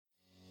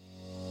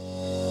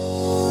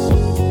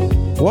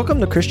Welcome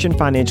to Christian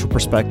Financial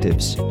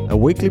Perspectives, a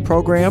weekly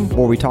program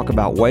where we talk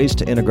about ways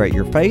to integrate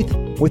your faith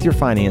with your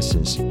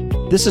finances.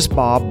 This is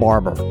Bob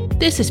Barber.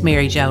 This is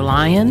Mary Jo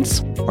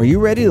Lyons. Are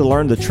you ready to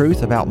learn the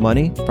truth about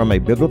money from a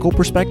biblical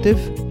perspective?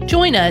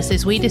 Join us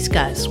as we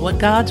discuss what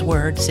God's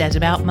Word says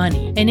about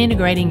money and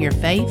integrating your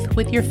faith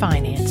with your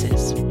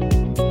finances.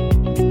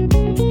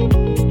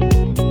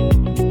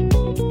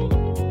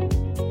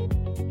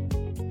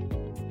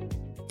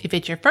 If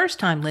it's your first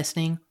time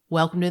listening,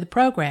 welcome to the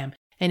program.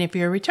 And if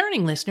you're a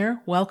returning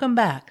listener, welcome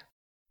back.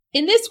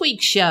 In this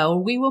week's show,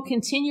 we will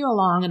continue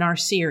along in our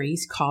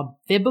series called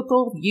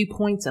Biblical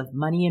Viewpoints of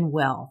Money and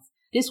Wealth.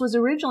 This was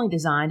originally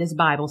designed as a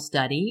Bible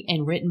study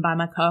and written by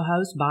my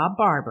co-host Bob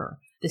Barber.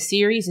 The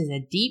series is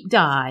a deep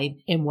dive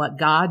in what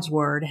God's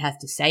Word has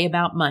to say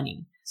about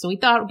money. So we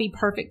thought it would be a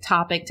perfect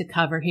topic to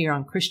cover here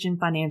on Christian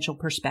Financial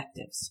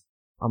Perspectives.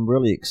 I'm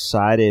really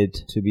excited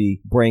to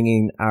be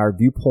bringing our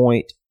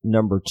viewpoint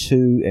number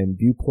 2 and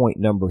viewpoint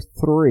number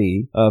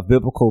 3 of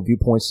biblical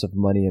viewpoints of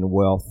money and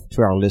wealth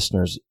to our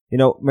listeners. You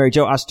know, Mary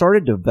Jo, I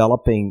started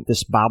developing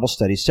this Bible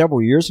study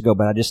several years ago,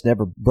 but I just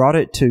never brought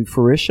it to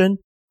fruition.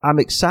 I'm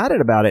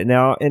excited about it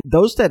now, and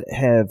those that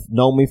have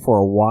known me for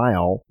a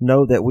while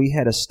know that we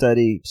had a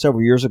study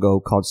several years ago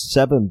called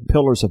 7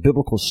 Pillars of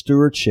Biblical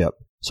Stewardship.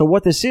 So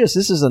what this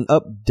is an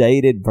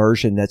updated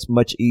version that's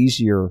much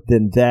easier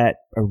than that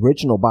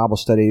original Bible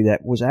study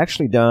that was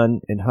actually done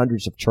in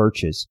hundreds of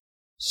churches.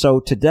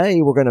 So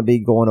today we're going to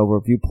be going over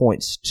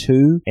viewpoints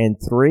 2 and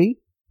 3.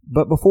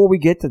 But before we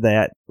get to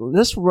that,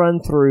 let's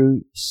run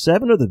through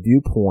 7 of the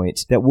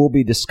viewpoints that we'll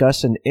be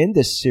discussing in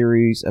this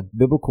series of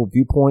biblical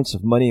viewpoints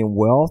of money and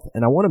wealth.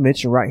 And I want to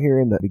mention right here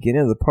in the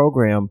beginning of the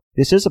program,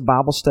 this is a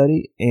Bible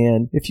study.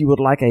 And if you would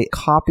like a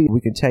copy,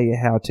 we can tell you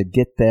how to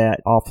get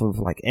that off of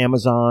like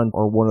Amazon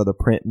or one of the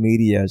print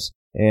medias.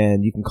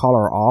 And you can call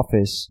our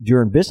office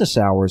during business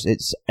hours.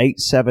 It's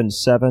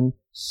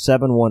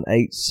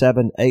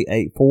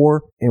 877-718-7884,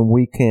 and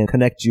we can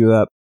connect you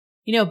up.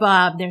 You know,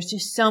 Bob, there's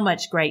just so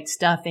much great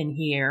stuff in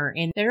here,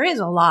 and there is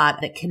a lot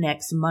that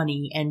connects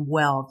money and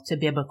wealth to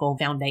biblical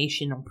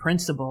foundational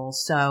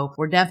principles. So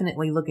we're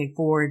definitely looking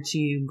forward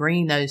to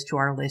bringing those to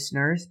our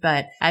listeners.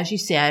 But as you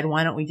said,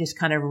 why don't we just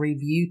kind of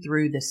review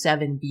through the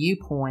 7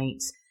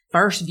 viewpoints?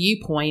 First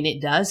viewpoint,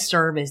 it does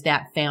serve as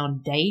that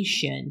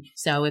foundation.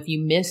 So if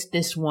you missed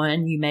this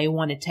one, you may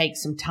want to take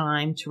some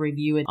time to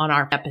review it on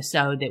our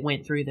episode that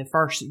went through the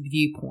first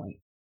viewpoint.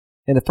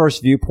 And the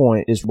first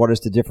viewpoint is what is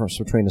the difference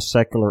between a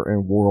secular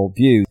and world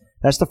view.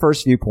 That's the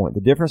first viewpoint,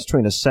 the difference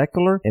between a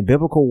secular and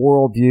biblical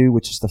worldview,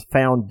 which is the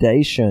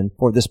foundation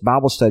for this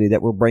Bible study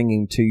that we're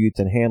bringing to you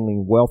in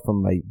handling wealth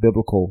from a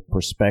biblical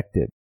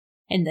perspective.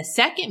 And the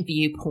second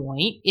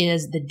viewpoint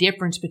is the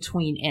difference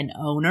between an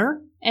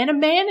owner and a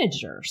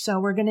manager. So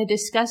we're going to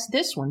discuss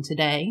this one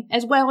today,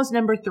 as well as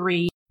number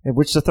 3. And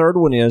which the third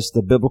one is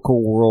the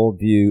biblical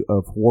worldview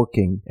of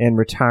working and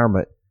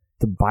retirement.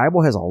 The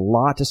Bible has a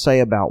lot to say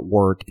about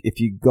work. If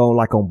you go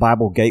like on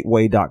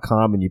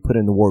BibleGateway.com and you put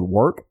in the word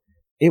work,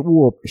 it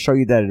will show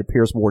you that it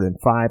appears more than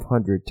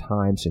 500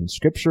 times in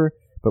Scripture,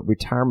 but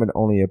retirement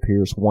only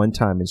appears 1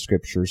 time in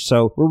Scripture.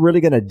 So we're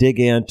really going to dig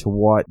into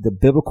what the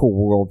biblical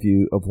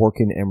worldview of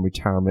working and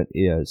retirement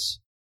is.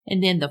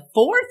 And then the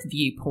fourth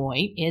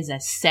viewpoint is a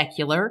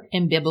secular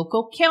and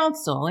biblical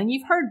counsel. And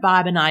you've heard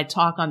Bob and I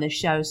talk on the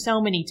show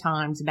so many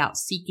times about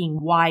seeking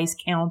wise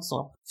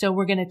counsel. So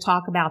we're going to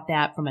talk about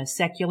that from a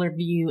secular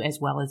view as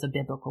well as a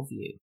biblical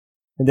view.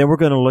 And then we're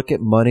going to look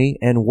at money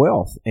and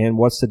wealth and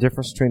what's the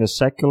difference between a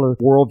secular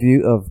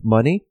worldview of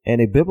money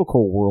and a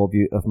biblical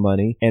worldview of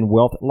money and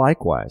wealth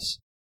likewise.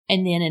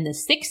 And then in the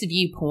 6th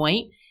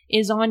viewpoint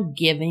is on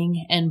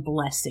giving and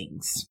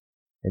blessings.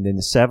 And then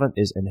the 7th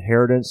is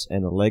inheritance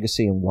and a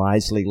legacy and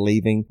wisely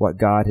leaving what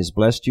God has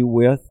blessed you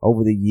with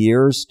over the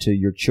years to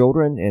your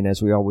children. And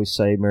as we always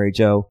say, Mary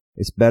Jo,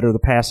 it's better to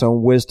pass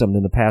on wisdom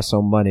than to pass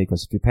on money,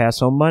 because if you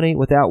pass on money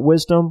without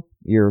wisdom,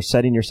 you're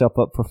setting yourself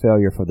up for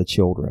failure for the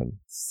children.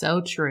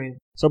 So true.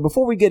 So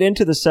before we get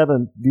into the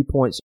 7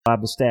 viewpoints,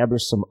 I've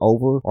established some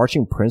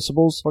overarching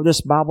principles for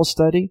this Bible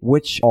study,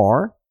 which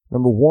are: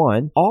 Number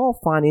 1,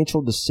 all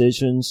financial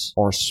decisions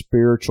are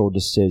spiritual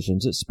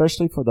decisions,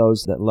 especially for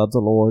those that love the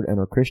Lord and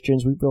are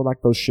Christians. We feel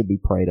like those should be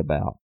prayed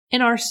about.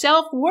 And our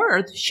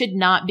self-worth should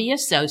not be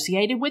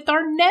associated with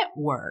our net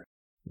worth.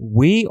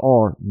 We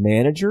are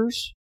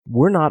managers.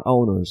 We're not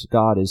owners.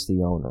 God is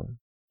the owner.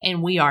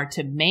 And we are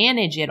to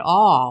manage it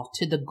all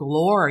to the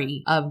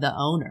glory of the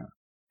owner.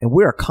 And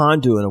we're a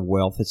conduit of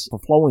wealth. It's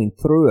flowing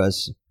through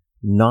us,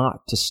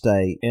 not to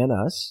stay in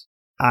us.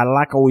 I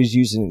like always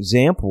use an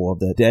example of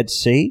the Dead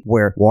Sea,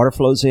 where water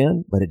flows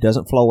in, but it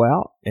doesn't flow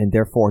out, and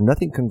therefore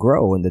nothing can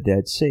grow in the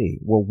Dead Sea.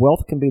 Well,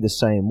 wealth can be the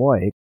same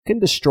way. It can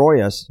destroy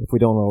us if we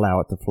don't allow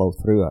it to flow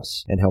through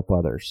us and help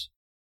others.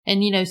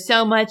 And you know,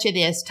 so much of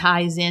this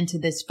ties into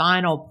this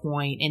final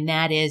point, and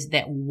that is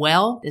that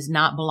wealth does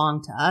not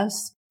belong to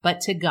us,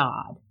 but to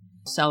God.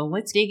 So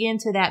let's dig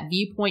into that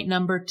viewpoint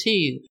number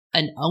 2,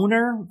 an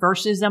owner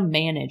versus a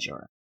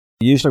manager.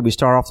 Usually we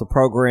start off the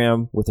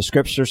program with a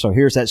scripture, so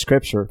here's that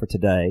scripture for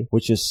today,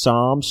 which is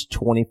Psalms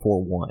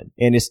 24:1.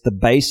 And it's the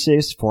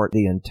basis for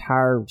the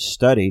entire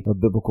study of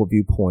biblical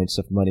viewpoints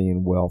of money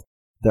and wealth.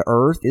 The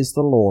earth is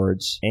the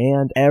Lord's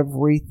and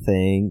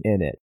everything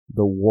in it,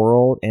 the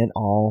world and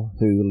all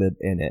who live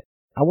in it.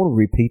 I want to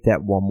repeat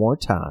that one more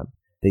time.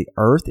 The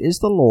earth is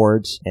the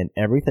Lord's and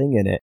everything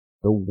in it,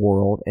 the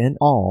world and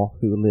all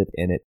who live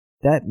in it.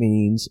 That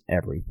means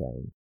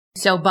everything.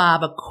 So,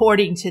 Bob,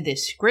 according to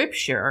this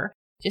scripture,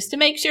 just to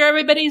make sure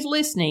everybody's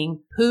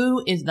listening,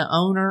 who is the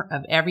owner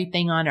of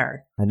everything on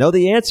earth? I know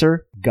the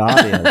answer.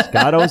 God is.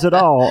 God owns it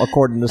all,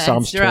 according to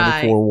Psalms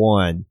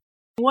 24:1.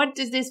 What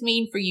does this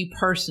mean for you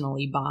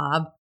personally,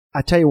 Bob?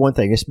 I tell you one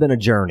thing, it's been a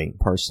journey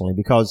personally,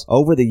 because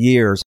over the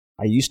years,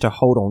 I used to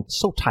hold on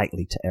so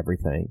tightly to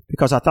everything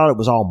because I thought it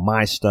was all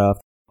my stuff,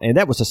 and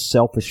that was a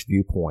selfish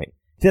viewpoint.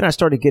 Then I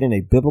started getting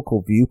a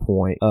biblical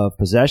viewpoint of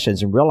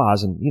possessions and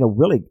realizing,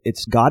 really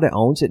it's God that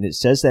owns it, and it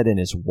says that in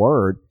His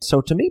Word.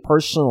 So to me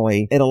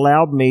personally, it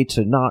allowed me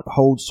to not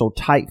hold so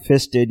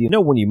tight-fisted.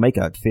 When you make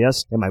a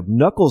fist and my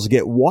knuckles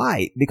get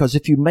white, because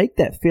if you make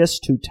that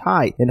fist too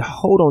tight and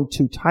hold on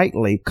too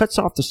tightly, it cuts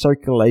off the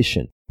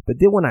circulation. But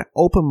then when I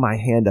opened my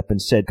hand up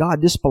and said,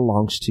 God, this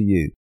belongs to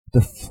you, the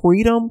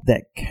freedom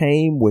that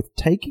came with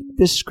taking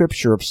this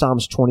scripture of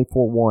Psalms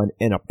 24:1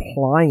 and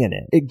applying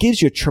it, it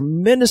gives you a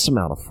tremendous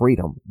amount of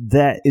freedom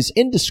that is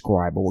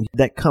indescribable,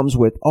 that comes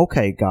with,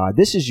 okay, God,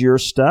 this is your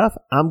stuff.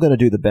 I'm going to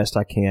do the best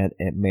I can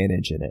at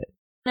managing it.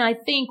 I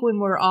think when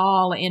we're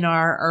all in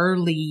our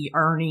early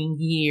earning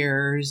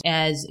years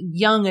as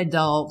young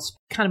adults,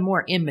 kind of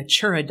more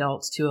immature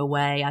adults to a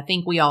way, I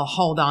think we all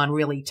hold on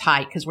really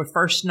tight because we're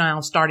first now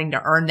starting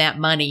to earn that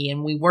money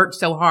and we work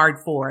so hard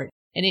for it.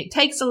 And it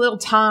takes a little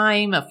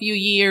time, a few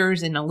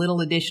years, and a little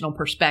additional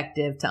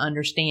perspective to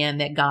understand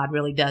that God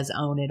really does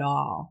own it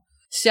all.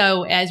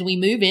 So as we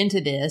move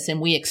into this and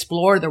we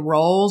explore the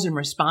roles and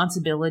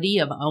responsibility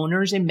of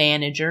owners and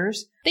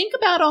managers, think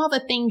about all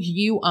the things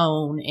you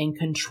own and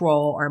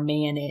control or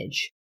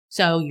manage.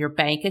 So your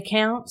bank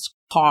accounts,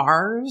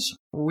 cars,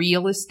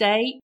 real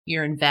estate,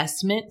 your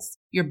investments,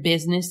 your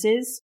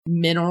businesses,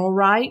 mineral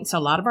rights. A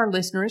lot of our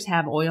listeners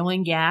have oil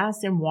and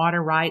gas and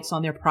water rights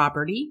on their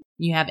property.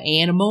 You have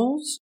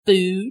animals,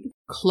 food,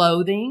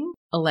 clothing,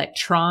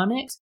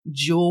 electronics,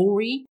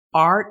 jewelry,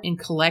 art and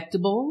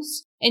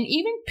collectibles, and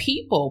even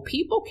people.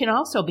 People can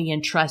also be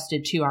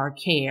entrusted to our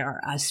care,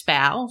 a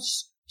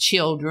spouse,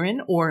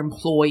 children, or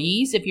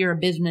employees if you're a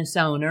business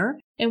owner.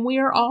 And we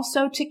are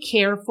also to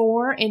care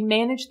for and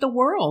manage the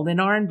world and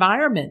our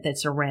environment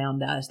that's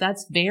around us.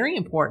 That's very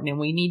important, and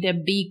we need to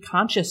be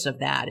conscious of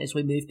that as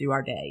we move through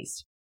our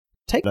days.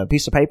 Take a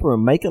piece of paper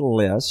and make a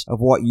list of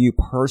what you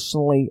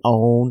personally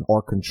own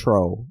or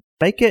control.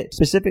 Make it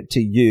specific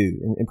to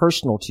you and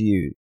personal to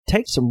you.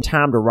 Take some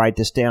time to write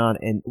this down,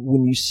 and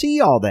when you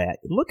see all that,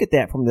 look at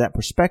that from that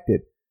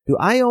perspective. Do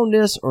I own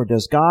this or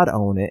does God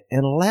own it?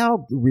 And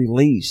allow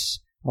release.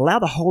 Allow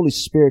the Holy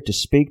Spirit to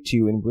speak to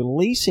you and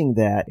releasing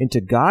that into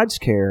God's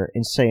care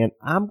and saying,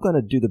 I'm going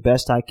to do the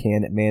best I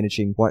can at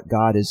managing what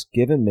God has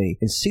given me,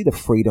 and see the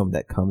freedom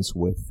that comes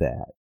with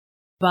that.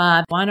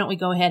 Bob, why don't we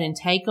go ahead and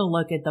take a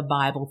look at the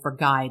Bible for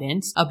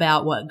guidance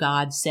about what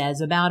God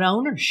says about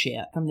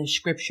ownership from the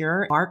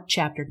scripture, Mark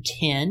chapter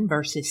 10,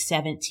 verses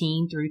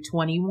 17 through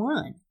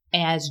 21.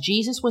 As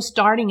Jesus was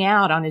starting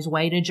out on his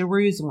way to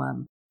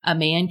Jerusalem, a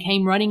man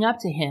came running up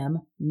to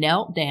him,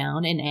 knelt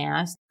down, and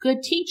asked,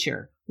 Good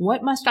teacher,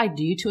 what must I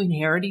do to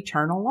inherit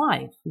eternal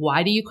life?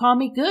 Why do you call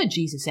me good?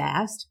 Jesus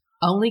asked.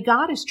 Only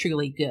God is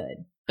truly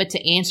good. But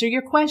to answer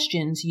your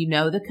questions, you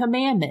know the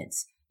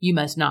commandments. You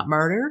must not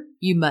murder.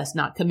 You must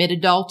not commit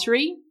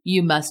adultery.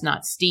 You must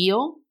not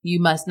steal. You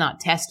must not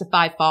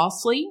testify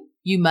falsely.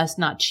 You must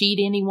not cheat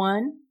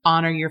anyone.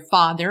 Honor your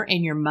father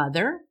and your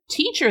mother.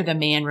 Teacher, the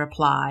man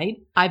replied,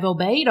 I've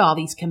obeyed all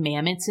these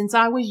commandments since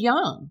I was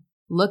young.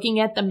 Looking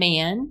at the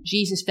man,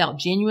 Jesus felt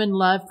genuine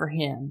love for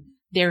him.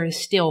 There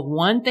is still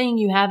one thing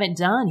you haven't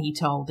done, he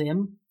told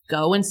him.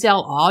 Go and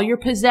sell all your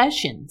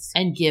possessions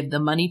and give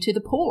the money to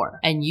the poor,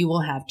 and you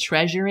will have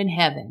treasure in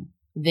heaven.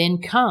 Then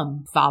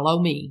come,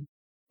 follow me.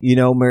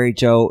 Mary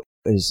Jo,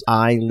 as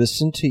I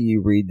listen to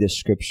you read this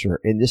scripture,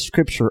 and this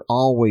scripture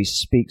always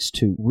speaks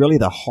to really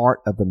the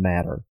heart of the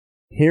matter.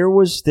 Here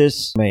was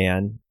this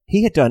man.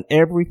 He had done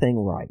everything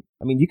right.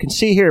 I mean, you can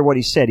see here what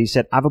he said. He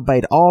said, I've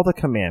obeyed all the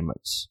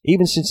commandments,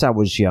 even since I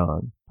was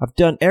young. I've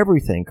done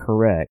everything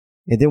correct.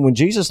 And then when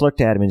Jesus looked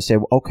at him and said,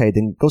 okay,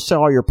 then go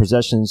sell all your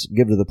possessions,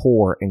 give to the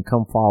poor, and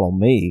come follow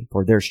me,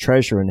 for there's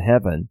treasure in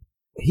heaven,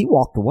 he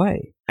walked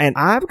away. And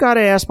I've got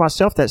to ask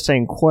myself that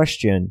same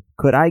question.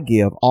 Could I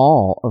give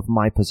all of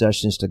my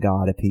possessions to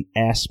God if he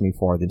asked me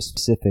for them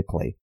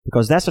specifically?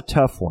 Because that's a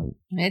tough one.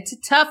 It's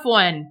a tough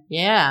one.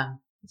 Yeah,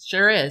 it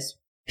sure is.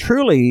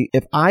 Truly,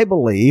 if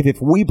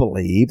we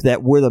believe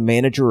that we're the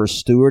manager or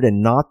steward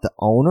and not the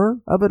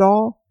owner of it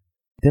all,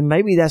 then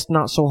maybe that's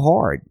not so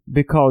hard,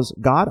 because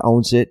God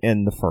owns it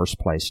in the first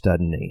place,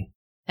 doesn't he?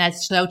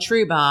 That's so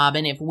true, Bob.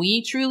 And if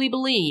we truly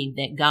believe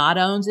that God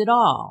owns it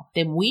all,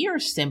 then we are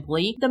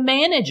simply the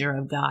manager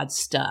of God's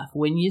stuff,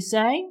 wouldn't you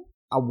say?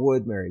 I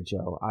would, Mary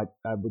Jo.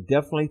 I would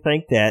definitely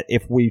think that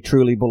if we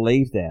truly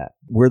believe that.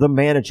 We're the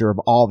manager of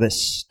all this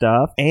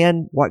stuff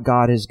and what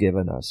God has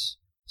given us.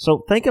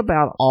 So think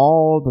about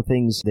all the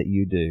things that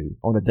you do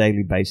on a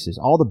daily basis,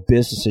 all the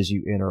businesses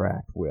you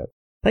interact with.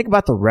 Think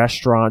about the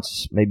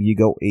restaurants. Maybe you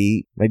go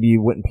eat. Maybe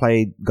you went and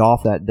played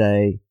golf that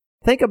day.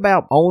 Think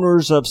about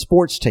owners of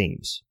sports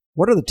teams.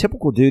 What are the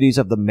typical duties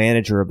of the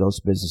manager of those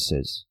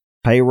businesses?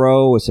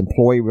 Payroll, it's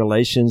employee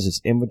relations,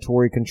 it's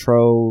inventory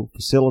control,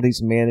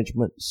 facilities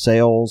management,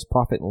 sales,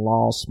 profit and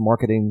loss,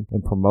 marketing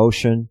and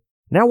promotion.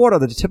 Now, what are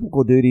the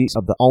typical duties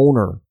of the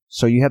owner?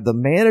 So you have the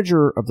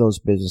manager of those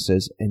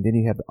businesses, and then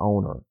you have the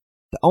owner.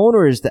 The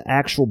owner is the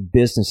actual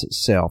business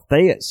itself.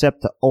 They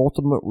accept the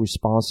ultimate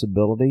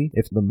responsibility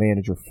if the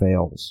manager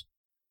fails.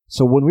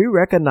 So when we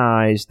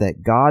recognize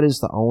that God is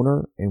the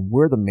owner and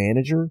we're the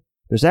manager,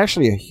 there's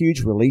actually a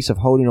huge release of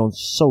holding on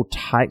so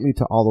tightly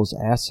to all those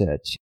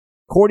assets.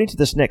 According to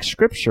this next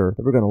scripture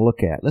that we're going to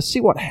look at, let's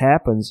see what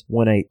happens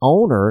when an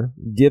owner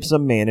gives a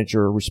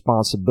manager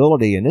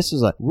responsibility. And this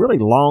is a really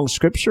long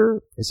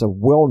scripture. It's a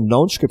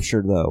well-known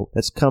scripture, though,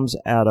 that comes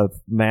out of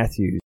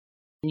Matthew.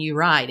 You're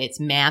right. It's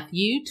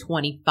Matthew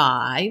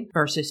 25,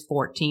 verses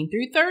 14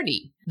 through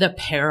 30. The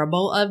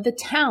parable of the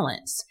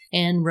talents.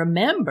 And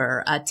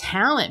remember, a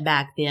talent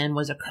back then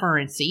was a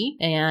currency,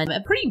 and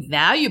a pretty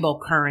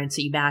valuable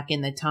currency back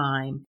in the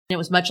time. It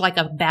was much like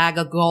a bag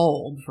of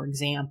gold, for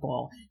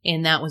example,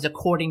 and that was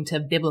according to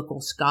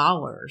biblical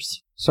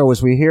scholars. So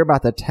as we hear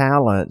about the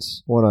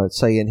talents, I want to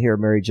say in here,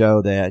 Mary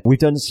Jo, that we've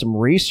done some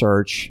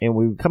research and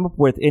we've come up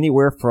with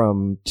anywhere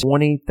from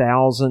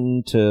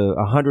 20,000 to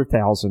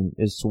 100,000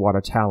 as to what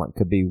a talent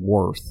could be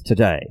worth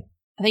today.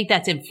 I think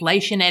that's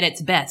inflation at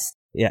its best.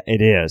 Yeah,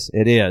 it is.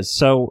 It is.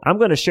 So I'm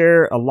going to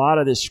share a lot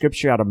of this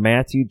scripture out of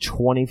Matthew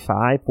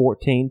 25,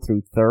 14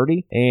 through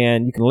 30.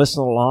 And you can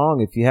listen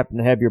along. If you happen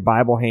to have your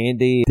Bible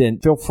handy,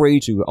 then feel free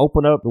to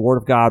open up the Word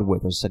of God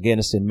with us. Again,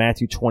 it's in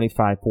Matthew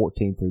 25,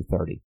 14 through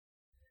 30.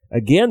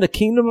 Again, the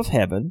kingdom of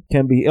heaven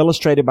can be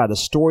illustrated by the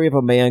story of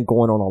a man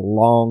going on a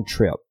long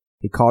trip.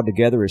 He called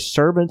together his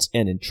servants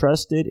and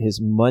entrusted his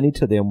money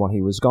to them while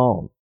he was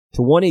gone.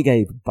 To one he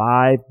gave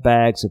 5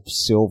 bags of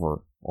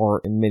silver,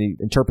 or in many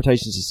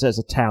interpretations it says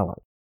a talent.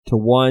 To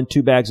one,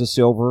 2 bags of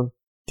silver.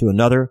 To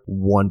another,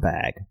 1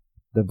 bag.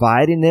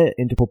 Dividing it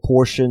into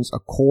proportions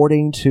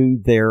according to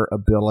their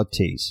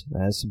abilities.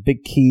 That's a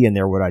big key in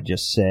there, what I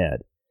just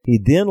said. He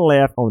then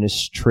left on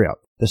his trip.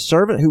 The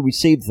servant who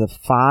received the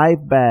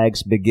 5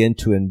 bags began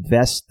to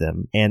invest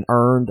them and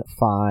earned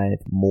 5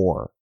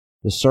 more.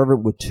 The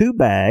servant with 2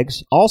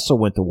 bags also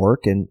went to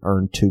work and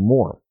earned 2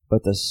 more.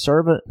 But the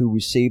servant who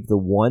received the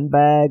 1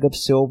 bag of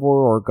silver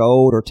or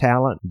gold or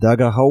talent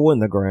dug a hole in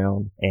the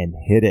ground and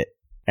hid it.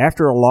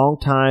 After a long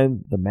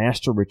time, the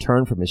master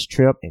returned from his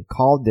trip and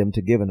called them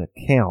to give an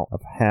account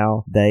of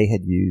how they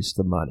had used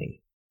the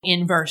money.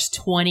 In verse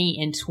 20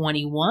 and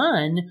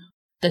 21,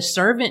 the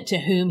servant to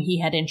whom he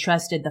had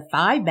entrusted the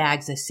 5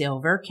 bags of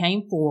silver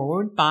came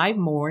forward 5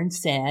 more and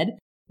said,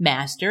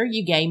 Master,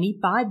 you gave me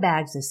 5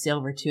 bags of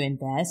silver to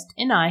invest,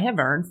 and I have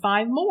earned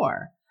 5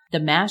 more. The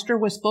master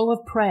was full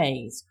of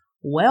praise.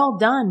 Well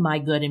done, my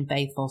good and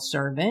faithful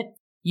servant.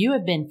 You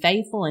have been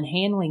faithful in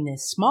handling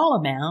this small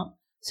amount,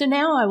 so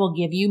now I will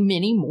give you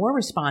many more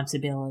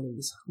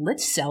responsibilities.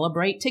 Let's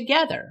celebrate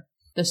together.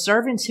 The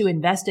servants who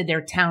invested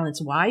their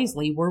talents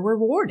wisely were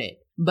rewarded.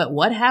 But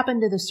what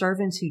happened to the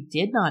servants who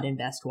did not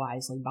invest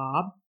wisely,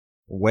 Bob?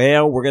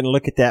 Well, we're going to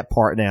look at that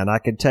part now, and I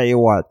can tell you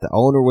what, the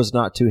owner was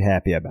not too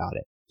happy about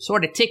it.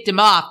 Sort of ticked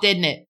him off,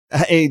 didn't it?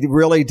 It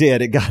really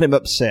did. It got him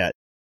upset.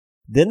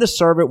 Then the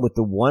servant with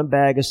the 1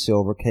 bag of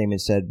silver came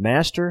and said,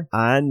 Master,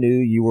 I knew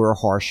you were a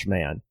harsh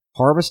man,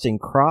 harvesting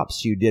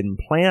crops you didn't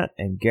plant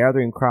and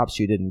gathering crops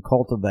you didn't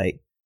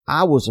cultivate.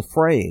 I was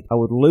afraid I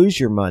would lose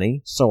your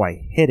money, so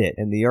I hid it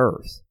in the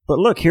earth. But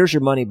look, here's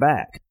your money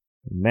back.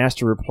 The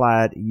master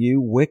replied, You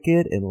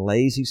wicked and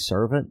lazy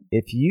servant,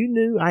 if you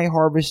knew I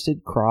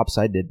harvested crops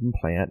I didn't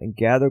plant and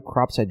gathered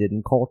crops I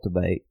didn't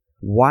cultivate,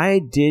 why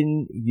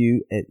didn't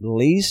you at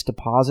least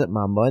deposit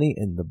my money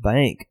in the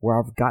bank where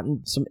I've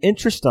gotten some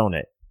interest on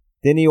it?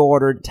 Then he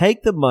ordered,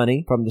 Take the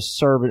money from the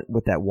servant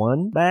with that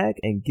 1 bag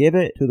and give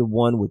it to the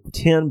one with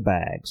 10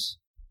 bags.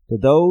 To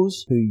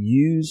those who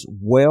use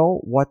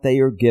well what they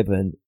are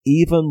given,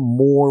 even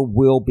more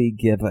will be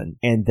given,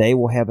 and they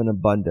will have an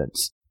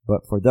abundance.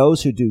 But for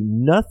those who do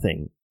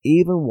nothing,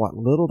 even what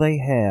little they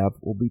have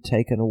will be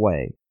taken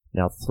away.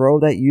 Now throw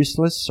that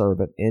useless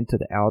servant into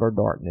the outer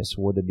darkness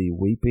where there be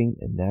weeping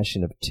and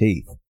gnashing of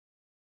teeth.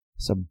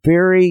 It's a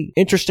very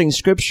interesting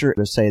scripture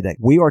to say that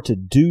we are to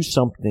do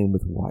something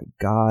with what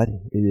God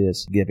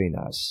is giving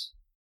us.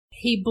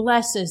 He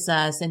blesses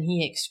us and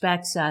He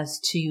expects us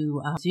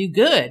to do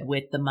good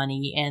with the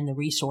money and the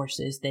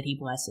resources that He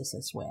blesses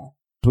us with.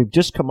 We've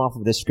just come off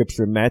of this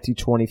scripture in Matthew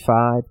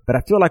 25, but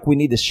I feel like we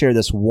need to share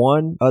this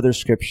one other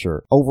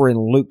scripture over in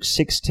Luke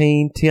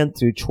 16, 10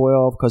 through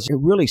 12, because it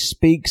really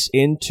speaks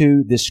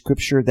into this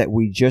scripture that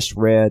we just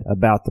read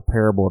about the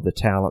parable of the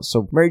talents.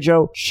 So, Mary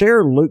Jo,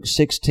 share Luke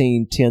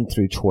 16, 10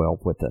 through 12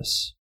 with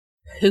us.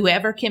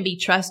 Whoever can be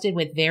trusted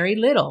with very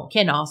little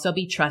can also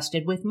be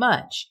trusted with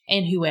much,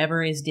 and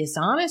whoever is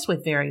dishonest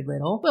with very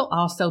little will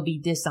also be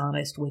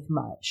dishonest with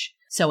much.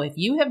 So if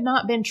you have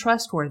not been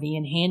trustworthy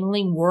in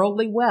handling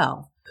worldly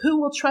wealth, who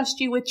will trust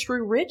you with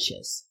true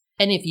riches?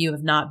 And if you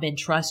have not been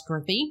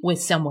trustworthy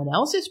with someone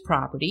else's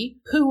property,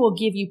 who will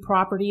give you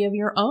property of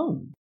your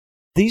own?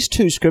 These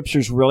two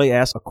scriptures really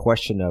ask a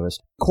question of us.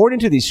 According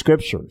to these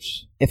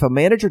scriptures, if a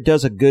manager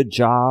does a good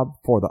job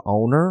for the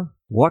owner,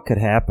 what could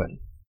happen?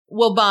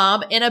 Well,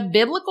 Bob, in a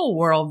biblical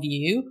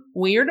worldview,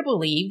 we are to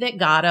believe that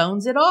God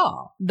owns it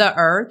all, the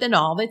earth and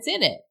all that's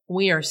in it.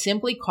 We are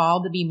simply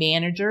called to be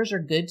managers or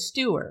good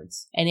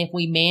stewards. And if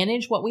we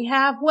manage what we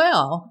have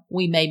well,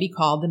 we may be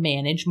called to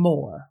manage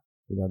more.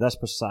 That's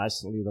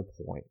precisely the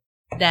point.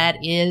 That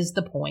is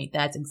the point.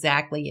 That's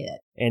exactly it.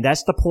 And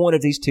that's the point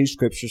of these two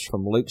scriptures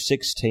from Luke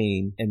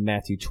 16 and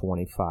Matthew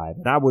 25.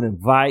 And I would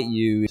invite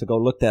you to go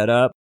look that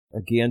up.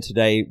 Again,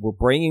 today, we're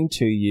bringing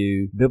to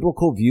you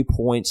Biblical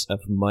Viewpoints of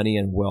Money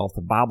and Wealth,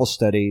 a Bible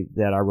study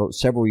that I wrote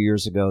several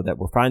years ago that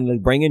we're finally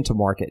bringing to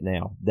market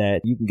now,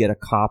 that you can get a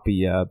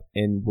copy of,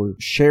 and we're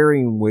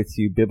sharing with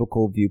you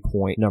Biblical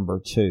Viewpoint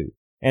number 2.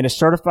 And as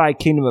certified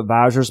Kingdom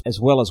advisors, as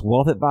well as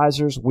wealth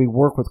advisors, we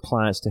work with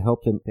clients to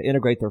help them to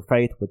integrate their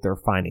faith with their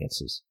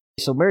finances.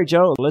 So, Mary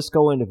Jo, let's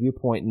go into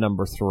viewpoint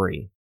number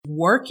 3.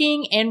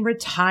 Working and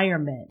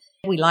retirement.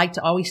 We like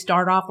to always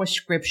start off with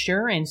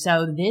scripture, and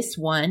so this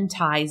one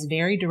ties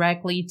very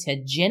directly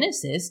to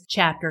Genesis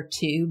chapter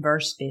 2,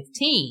 verse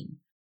 15.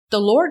 The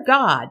Lord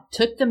God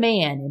took the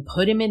man and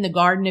put him in the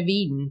Garden of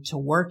Eden to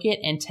work it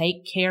and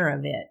take care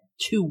of it.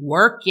 To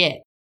work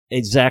it.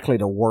 Exactly,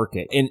 to work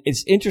it. And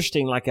it's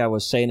interesting, like I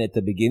was saying at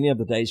the beginning of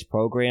the day's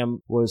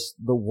program, was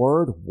the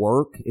word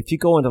work. If you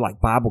go into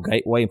like Bible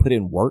Gateway and put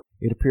in work,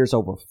 it appears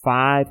over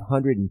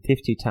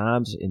 550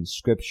 times in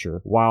Scripture,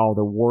 while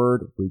the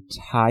word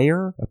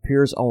retire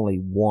appears only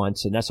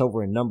once, and that's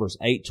over in Numbers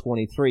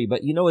 8:23.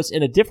 But it's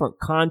in a different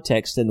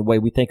context than the way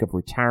we think of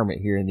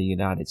retirement here in the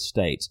United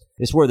States.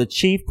 It's where the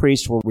chief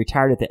priests were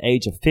retired at the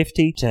age of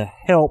 50 to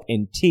help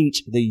and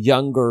teach the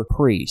younger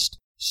priest.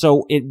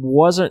 So it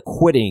wasn't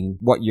quitting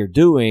what you're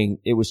doing.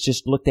 It was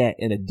just looked at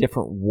in a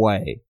different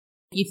way.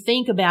 You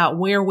think about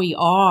where we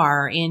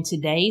are in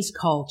today's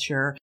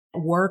culture.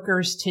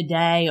 Workers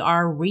today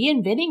are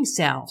reinventing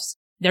selves.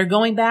 They're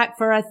going back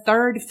for a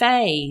third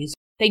phase.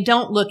 They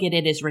don't look at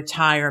it as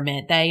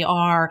retirement. They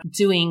are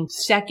doing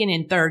second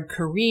and third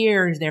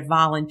careers. They're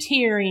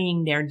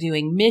volunteering. They're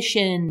doing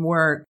mission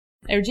work.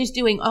 They're just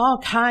doing all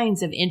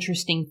kinds of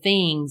interesting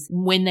things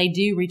when they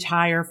do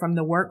retire from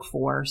the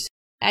workforce.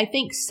 I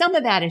think some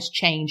of that is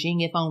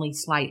changing, if only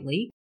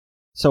slightly.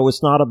 So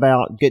it's not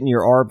about getting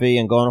your RV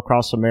and going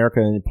across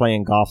America and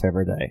playing golf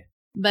every day.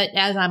 But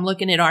as I'm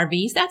looking at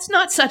RVs, that's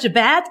not such a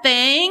bad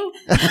thing.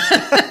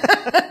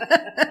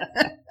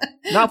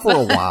 Not for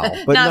a while.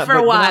 But not for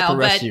a while, not the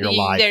rest but of your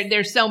life.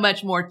 There's so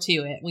much more to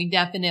it. We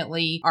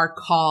definitely are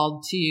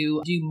called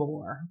to do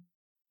more.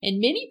 And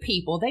many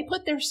people, they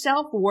put their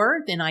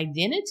self-worth and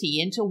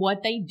identity into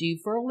what they do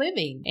for a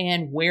living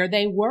and where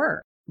they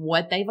work,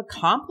 what they've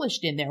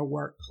accomplished in their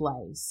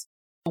workplace.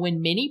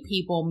 When many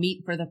people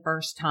meet for the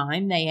first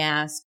time, they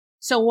ask,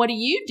 so what do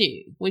you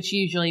do? Which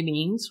usually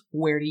means,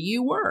 where do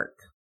you work?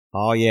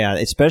 Oh, yeah.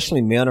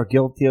 Especially men are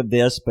guilty of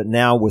this, but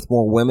now with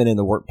more women in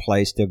the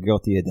workplace, they're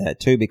guilty of that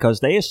too, because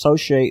they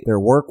associate their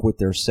work with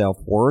their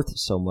self-worth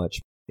so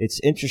much. It's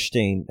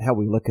interesting how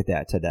we look at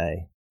that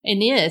today.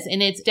 And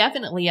it's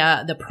definitely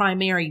the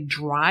primary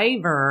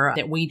driver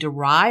that we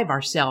derive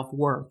our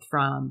self-worth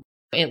from.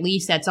 At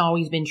least that's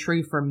always been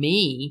true for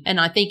me. And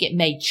I think it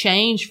may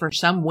change for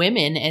some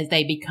women as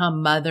they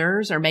become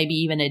mothers or maybe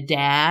even a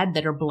dad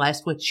that are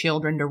blessed with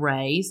children to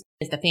raise.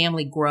 As the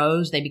family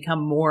grows, they become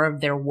more of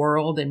their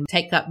world and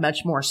take up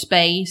much more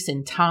space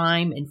and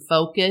time and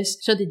focus.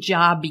 So the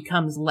job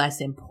becomes less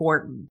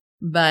important.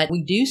 But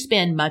we do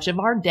spend much of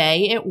our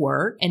day at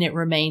work, and it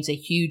remains a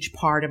huge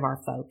part of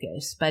our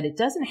focus. But it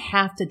doesn't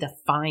have to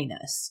define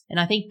us. And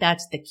I think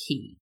that's the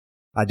key.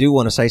 I do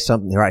want to say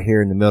something right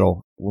here in the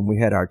middle. When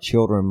we had our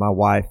children, my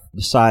wife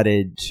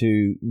decided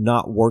to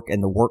not work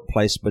in the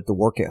workplace, but to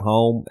work at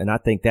home. And I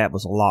think that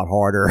was a lot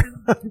harder,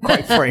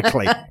 quite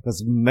frankly,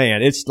 because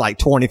man, it's like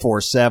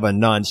 24/7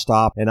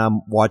 nonstop. And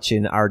I'm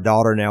watching our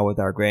daughter now with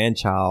our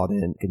grandchild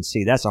and can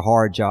see that's a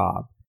hard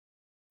job.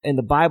 In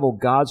the Bible,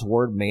 God's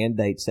word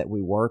mandates that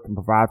we work and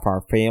provide for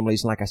our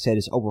families. And like I said,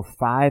 it's over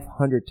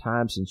 500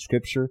 times in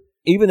Scripture.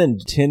 Even in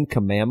the 10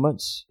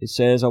 Commandments, it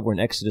says over in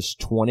Exodus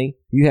 20,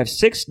 you have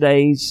 6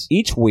 days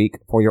each week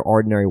for your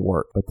ordinary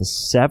work. But the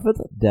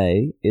 7th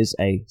day is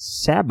a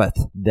Sabbath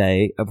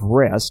day of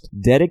rest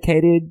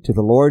dedicated to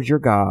the Lord your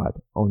God.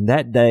 On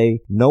that day,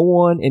 no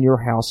one in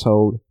your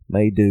household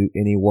may do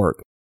any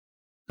work.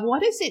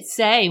 What does it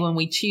say when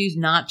we choose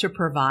not to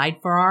provide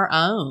for our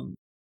own?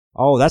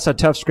 Oh, that's a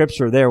tough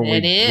scripture there.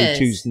 It is.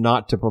 We choose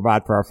not to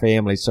provide for our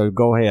family. So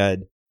go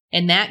ahead.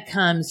 And that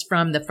comes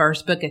from the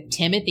first book of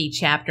Timothy,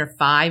 chapter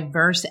 5,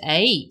 verse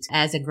 8,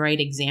 as a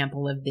great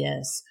example of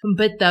this.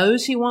 But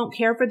those who won't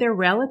care for their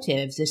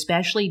relatives,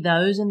 especially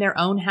those in their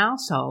own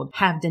household,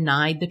 have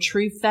denied the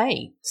true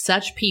faith.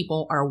 Such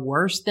people are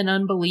worse than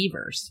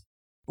unbelievers.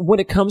 When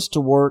it comes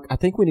to work, I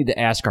think we need to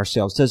ask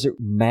ourselves, does it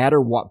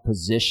matter what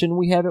position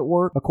we have at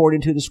work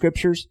according to the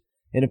scriptures?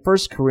 And in 1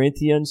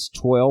 Corinthians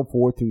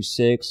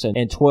 12:4-6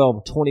 and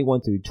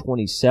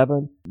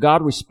 12:21-27,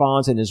 God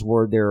responds in His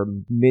Word, there are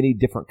many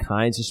different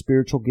kinds of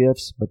spiritual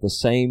gifts, but the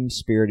same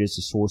Spirit is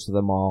the source of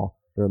them all.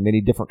 There are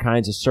many different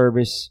kinds of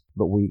service,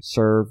 but we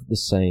serve the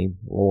same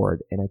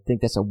Lord. And I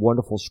think that's a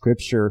wonderful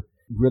scripture,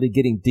 really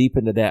getting deep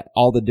into that,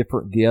 all the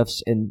different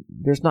gifts. And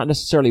there's not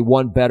necessarily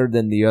one better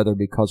than the other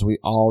because we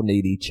all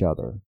need each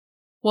other.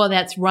 Well,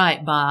 that's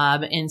right,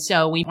 Bob. And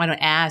so we want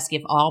to ask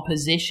if all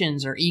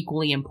positions are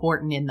equally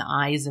important in the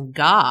eyes of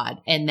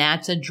God. And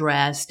that's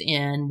addressed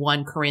in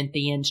 1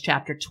 Corinthians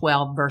chapter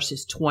 12,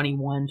 verses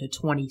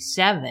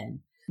 21-27.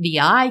 The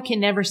eye can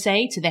never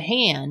say to the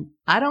hand,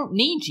 I don't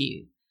need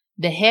you.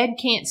 The head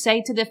can't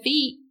say to the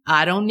feet,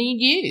 I don't need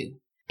you.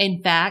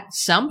 In fact,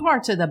 some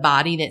parts of the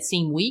body that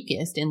seem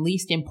weakest and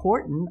least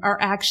important are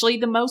actually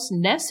the most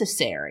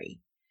necessary.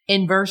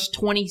 In verse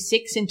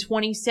 26 and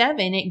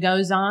 27, it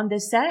goes on to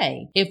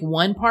say, if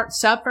one part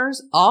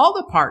suffers, all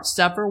the parts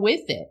suffer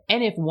with it.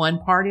 And if one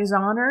part is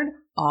honored,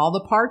 all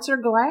the parts are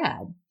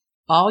glad.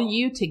 All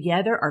you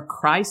together are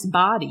Christ's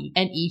body,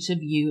 and each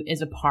of you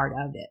is a part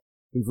of it.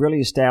 We've really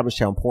established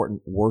how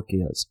important work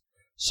is.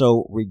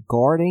 So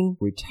regarding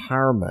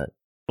retirement,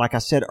 like I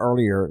said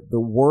earlier, the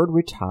word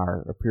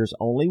retire appears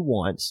only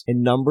once.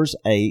 In Numbers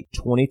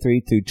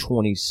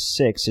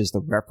 8:23-26 is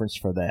the reference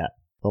for that.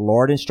 The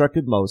Lord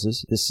instructed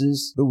Moses, this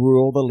is the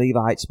rule the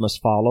Levites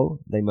must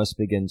follow. They must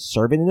begin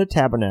serving in the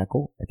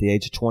tabernacle at the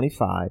age of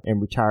 25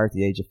 and retire at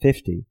the age of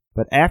 50.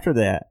 But after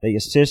that, they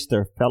assist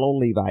their fellow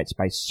Levites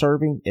by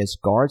serving as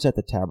guards at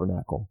the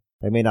tabernacle.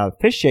 They may not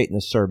officiate in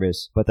the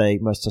service, but they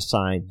must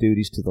assign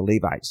duties to the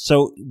Levites.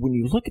 So when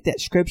you look at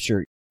that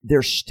scripture,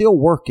 they're still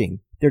working.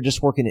 They're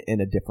just working in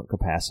a different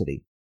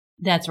capacity.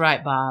 That's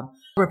right, Bob.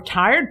 A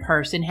retired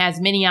person has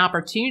many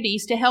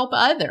opportunities to help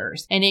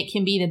others, and it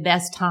can be the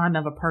best time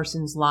of a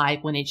person's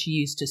life when it's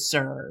used to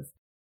serve.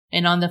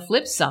 And on the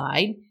flip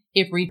side,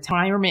 if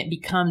retirement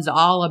becomes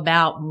all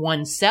about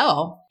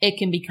oneself, it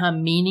can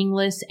become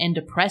meaningless and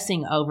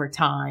depressing over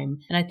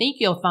time. And I think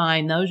you'll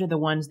find those are the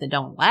ones that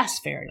don't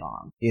last very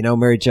long. You know,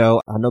 Mary Jo,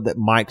 I know that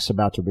Mike's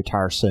about to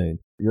retire soon,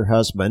 your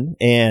husband,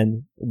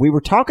 and we were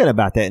talking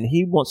about that, and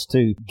he wants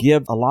to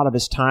give a lot of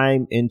his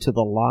time into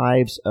the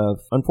lives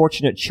of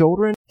unfortunate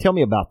children. Tell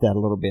me about that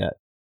a little bit.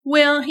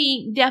 Well,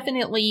 he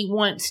definitely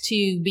wants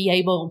to be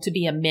able to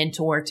be a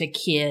mentor to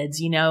kids.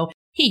 You know,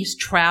 he's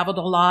traveled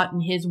a lot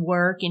in his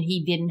work, and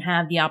he didn't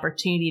have the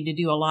opportunity to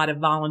do a lot of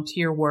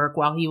volunteer work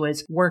while he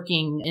was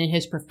working in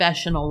his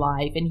professional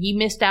life, and he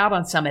missed out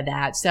on some of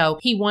that. So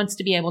he wants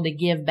to be able to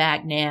give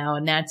back now,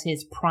 and that's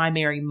his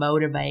primary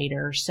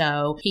motivator.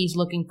 So he's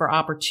looking for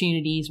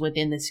opportunities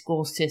within the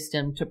school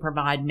system to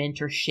provide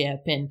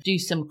mentorship and do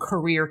some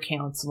career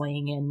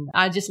counseling. And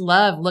I just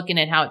love looking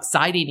at how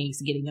excited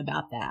he's getting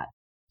about that.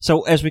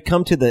 So as we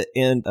come to the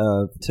end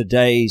of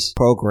today's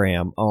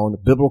program on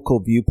biblical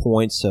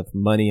viewpoints of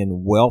money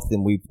and wealth,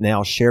 and we've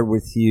now shared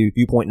with you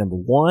viewpoint number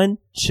 1,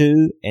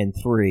 2, and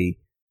 3,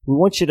 we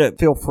want you to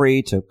feel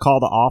free to call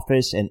the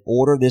office and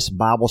order this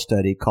Bible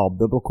study called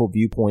Biblical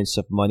Viewpoints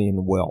of Money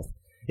and Wealth.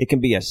 It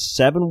can be a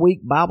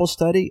 7-week Bible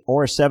study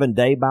or a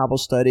 7-day Bible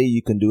study.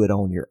 You can do it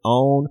on your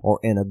own or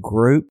in a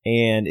group,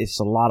 and it's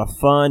a lot of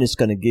fun. It's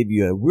going to give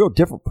you a real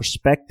different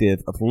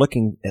perspective of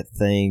looking at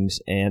things,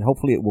 and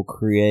hopefully it will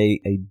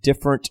create a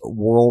different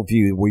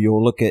worldview where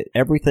you'll look at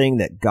everything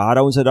that God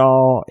owns it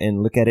all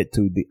and look at it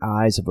through the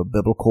eyes of a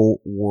biblical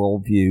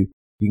worldview.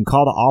 You can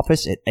call the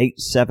office at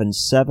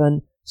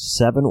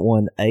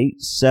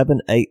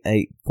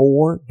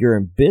 877-718-7884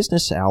 during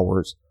business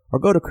hours, or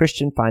go to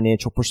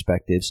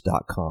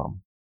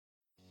ChristianFinancialPerspectives.com.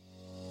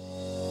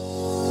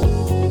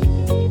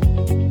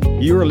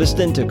 You are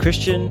listening to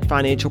Christian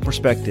Financial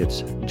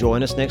Perspectives.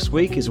 Join us next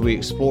week as we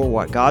explore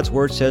what God's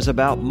Word says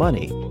about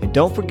money. And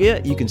don't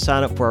forget, you can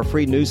sign up for our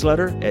free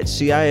newsletter at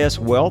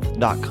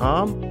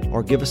CISwealth.com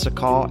or give us a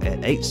call at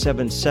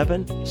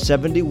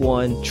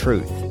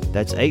 877-71-TRUTH.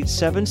 That's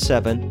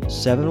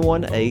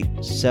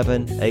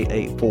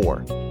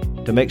 877-718-7884.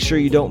 To make sure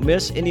you don't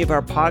miss any of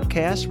our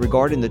podcasts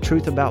regarding the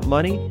truth about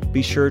money,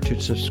 be sure to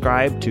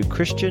subscribe to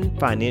Christian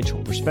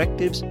Financial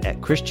Perspectives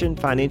at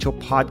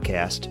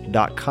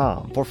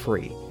ChristianFinancialPodcast.com for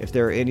free. If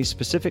there are any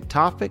specific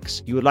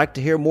topics you would like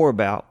to hear more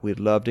about, we'd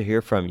love to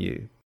hear from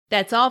you.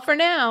 That's all for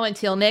now.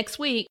 Until next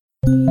week.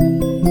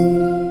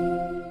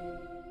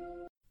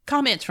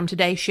 Comments from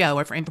today's show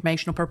are for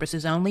informational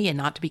purposes only and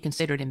not to be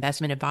considered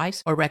investment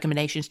advice or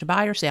recommendations to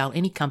buy or sell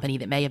any company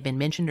that may have been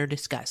mentioned or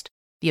discussed.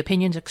 The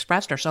opinions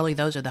expressed are solely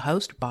those of the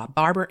host, Bob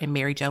Barber, and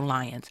Mary Jo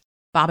Lyons.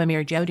 Bob and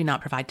Mary Jo do not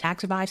provide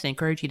tax advice and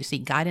encourage you to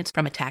seek guidance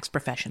from a tax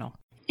professional.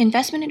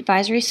 Investment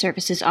advisory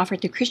services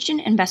offered through Christian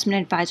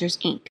Investment Advisors,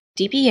 Inc.,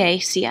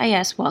 DBA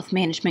CIS Wealth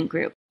Management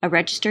Group, a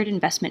registered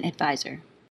investment advisor.